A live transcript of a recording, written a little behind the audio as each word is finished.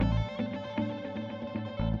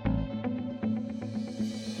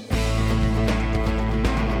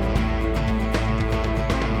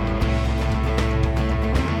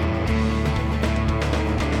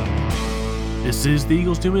This is the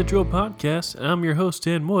Eagles 2 Minute Drill Podcast, and I'm your host,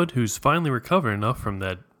 Dan Wood, who's finally recovered enough from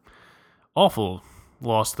that awful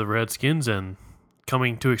loss to the Redskins and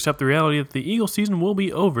coming to accept the reality that the Eagles season will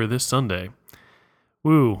be over this Sunday.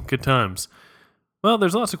 Woo, good times. Well,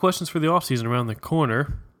 there's lots of questions for the offseason around the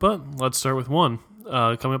corner, but let's start with one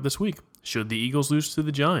coming up this week. Should the Eagles lose to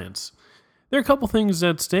the Giants? There are a couple things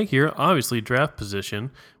at stake here, obviously draft position,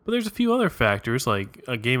 but there's a few other factors like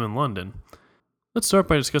a game in London. Let's start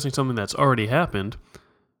by discussing something that's already happened.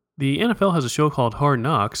 The NFL has a show called Hard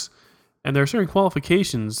Knocks, and there are certain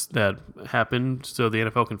qualifications that happen so the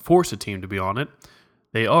NFL can force a team to be on it.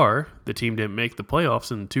 They are, the team didn't make the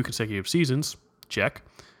playoffs in 2 consecutive seasons, check.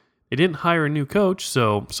 They didn't hire a new coach,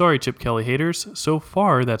 so sorry Chip Kelly haters, so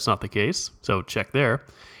far that's not the case, so check there.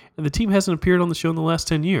 And the team hasn't appeared on the show in the last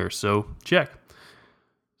 10 years, so check.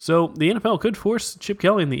 So the NFL could force Chip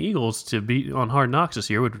Kelly and the Eagles to be on Hard Knocks this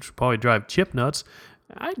year, which would probably drive Chip nuts.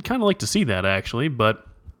 I'd kind of like to see that, actually, but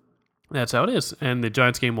that's how it is, and the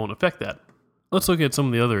Giants game won't affect that. Let's look at some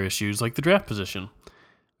of the other issues, like the draft position.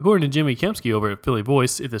 According to Jimmy Kempski over at Philly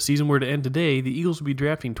Voice, if the season were to end today, the Eagles would be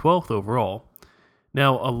drafting 12th overall.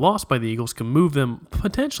 Now, a loss by the Eagles can move them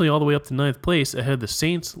potentially all the way up to 9th place ahead of the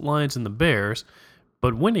Saints, Lions, and the Bears,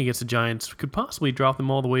 but winning against the Giants could possibly drop them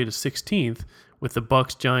all the way to 16th, with the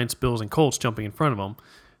Bucs, Giants, Bills, and Colts jumping in front of them.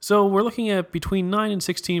 So we're looking at between 9 and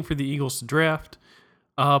 16 for the Eagles to draft.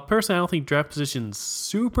 Personally, I don't think draft position's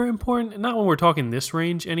super important, not when we're talking this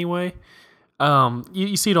range anyway.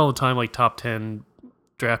 You see it all the time, like top 10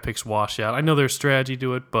 draft picks wash out. I know there's strategy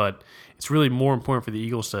to it, but it's really more important for the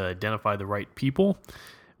Eagles to identify the right people,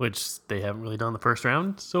 which they haven't really done in the first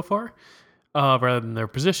round so far, rather than their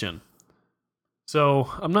position. So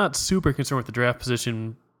I'm not super concerned with the draft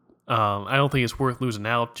position. I don't think it's worth losing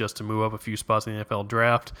out just to move up a few spots in the NFL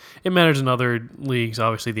draft. It matters in other leagues,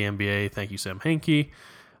 obviously the NBA, thank you Sam Hinkie,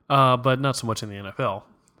 but not so much in the NFL.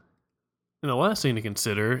 And the last thing to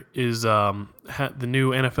consider is the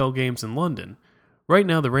new NFL games in London. Right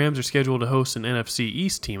now, the Rams are scheduled to host an NFC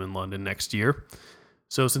East team in London next year.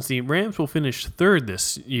 So since the Rams will finish third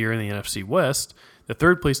this year in the NFC West, the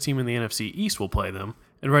third place team in the NFC East will play them.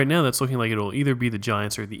 And right now, that's looking like it'll either be the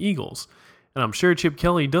Giants or the Eagles. And I'm sure Chip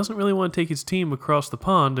Kelly doesn't really want to take his team across the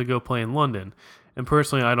pond to go play in London. And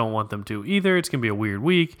personally, I don't want them to either. It's going to be a weird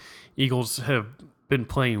week. Eagles have been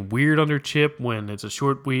playing weird under Chip when it's a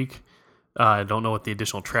short week. I don't know what the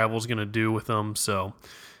additional travel is going to do with them. So,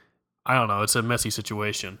 I don't know. It's a messy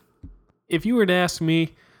situation. If you were to ask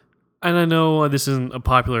me, and I know this isn't a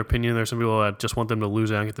popular opinion, there's some people that just want them to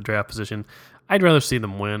lose out and get the draft position. I'd rather see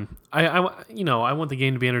them win. I want the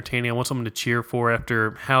game to be entertaining. I want something to cheer for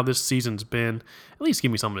after how this season's been. At least give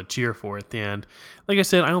me something to cheer for at the end. Like I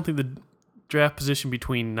said, I don't think the draft position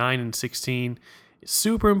between 9 and 16 is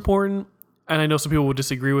super important, and I know some people will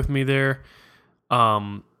disagree with me there. They're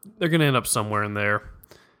going to end up somewhere in there,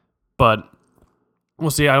 but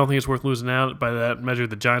we'll see. I don't think it's worth losing out. By that measure,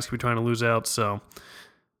 the Giants could be trying to lose out, so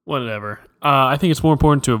whatever. I think it's more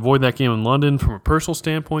important to avoid that game in London from a personal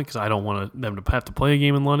standpoint because I don't want them to have to play a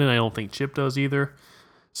game in London. I don't think Chip does either.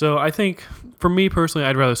 So I think, for me personally,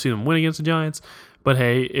 I'd rather see them win against the Giants. But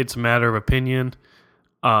hey, it's a matter of opinion.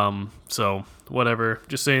 So whatever.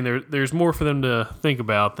 Just saying there's more for them to think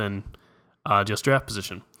about than just draft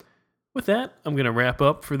position. With that, I'm going to wrap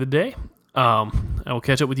up for the day. I will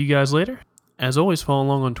catch up with you guys later. As always, follow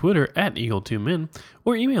along on Twitter at Eagle2Min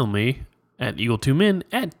or email me at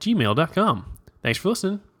eagle2min@gmail.com. Thanks for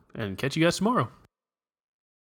listening, and catch you guys tomorrow.